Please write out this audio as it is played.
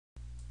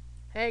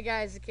Hey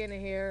guys, Akina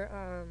here.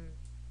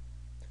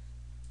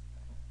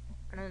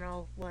 I don't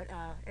know what.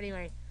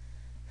 Anyway,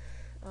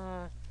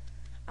 uh,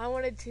 I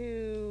wanted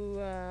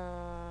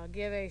to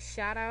give a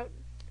shout out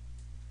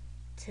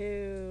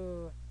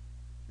to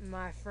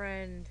my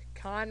friend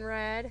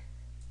Conrad.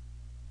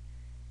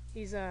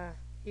 He's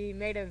he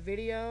made a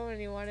video and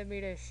he wanted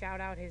me to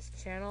shout out his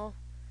channel.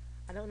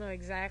 I don't know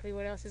exactly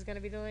what else he's gonna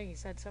be doing. He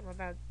said something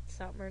about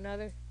something or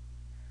another.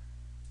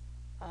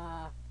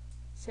 Uh,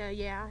 so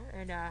yeah,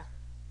 and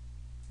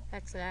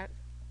that's that.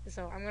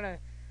 So I'm gonna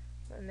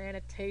an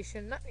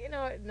annotation. Not, you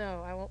know what?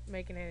 No, I won't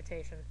make an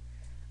annotation.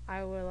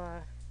 I will.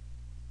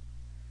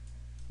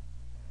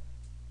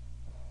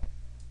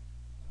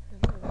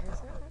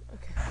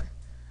 Okay.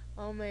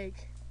 I'll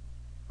make.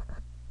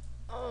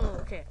 Oh,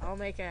 okay. I'll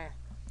make a.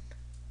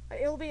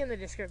 It'll be in the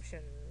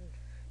description,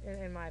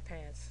 in my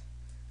pants,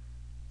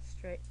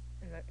 straight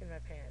in my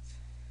pants.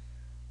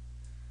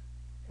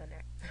 Down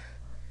there.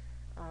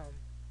 Um.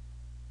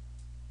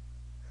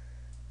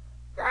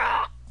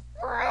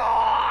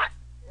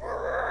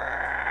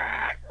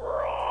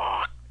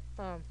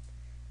 Um.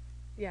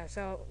 Yeah.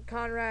 So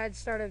Conrad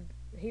started.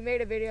 He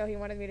made a video. He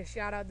wanted me to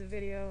shout out the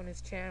video and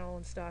his channel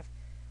and stuff.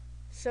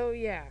 So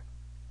yeah,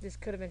 this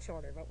could have been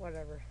shorter, but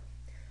whatever.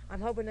 I'm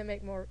hoping to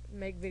make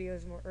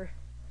videos more.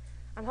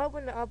 I'm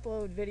hoping to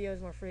upload videos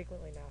more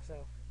frequently now.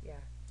 So yeah.